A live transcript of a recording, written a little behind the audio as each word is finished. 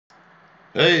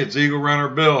Hey, it's Eagle Runner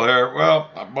Bill here.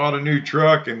 Well, I bought a new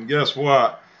truck, and guess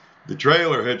what? The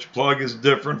trailer hitch plug is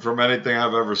different from anything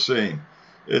I've ever seen.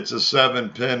 It's a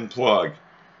 7-pin plug.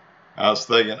 I was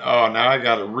thinking, oh, now I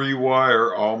got to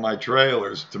rewire all my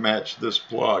trailers to match this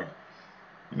plug.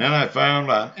 And then I found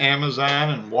on Amazon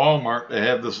and Walmart they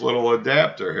have this little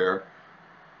adapter here.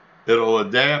 It'll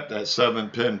adapt that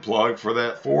 7-pin plug for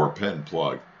that 4-pin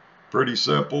plug. Pretty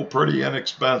simple, pretty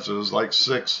inexpensive. It's like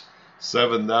 $6,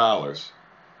 $7.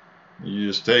 You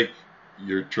just take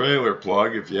your trailer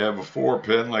plug, if you have a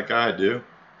 4-pin like I do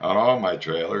on all my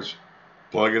trailers,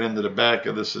 plug it into the back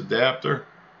of this adapter.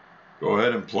 Go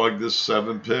ahead and plug this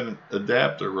 7-pin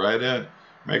adapter right in.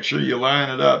 Make sure you line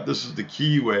it up. This is the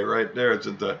keyway right there. It's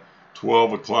at the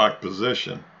 12 o'clock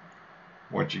position.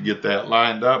 Once you get that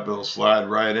lined up, it'll slide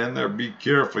right in there. Be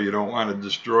careful, you don't want to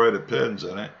destroy the pins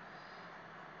in it.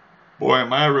 Boy,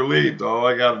 am I relieved. All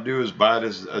I got to do is buy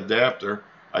this adapter.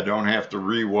 I don't have to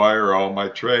rewire all my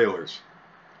trailers.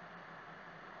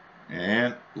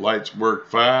 And lights work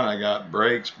fine. I got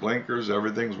brakes, blinkers,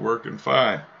 everything's working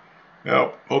fine.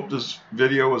 Well, hope this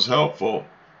video was helpful,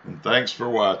 and thanks for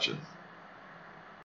watching.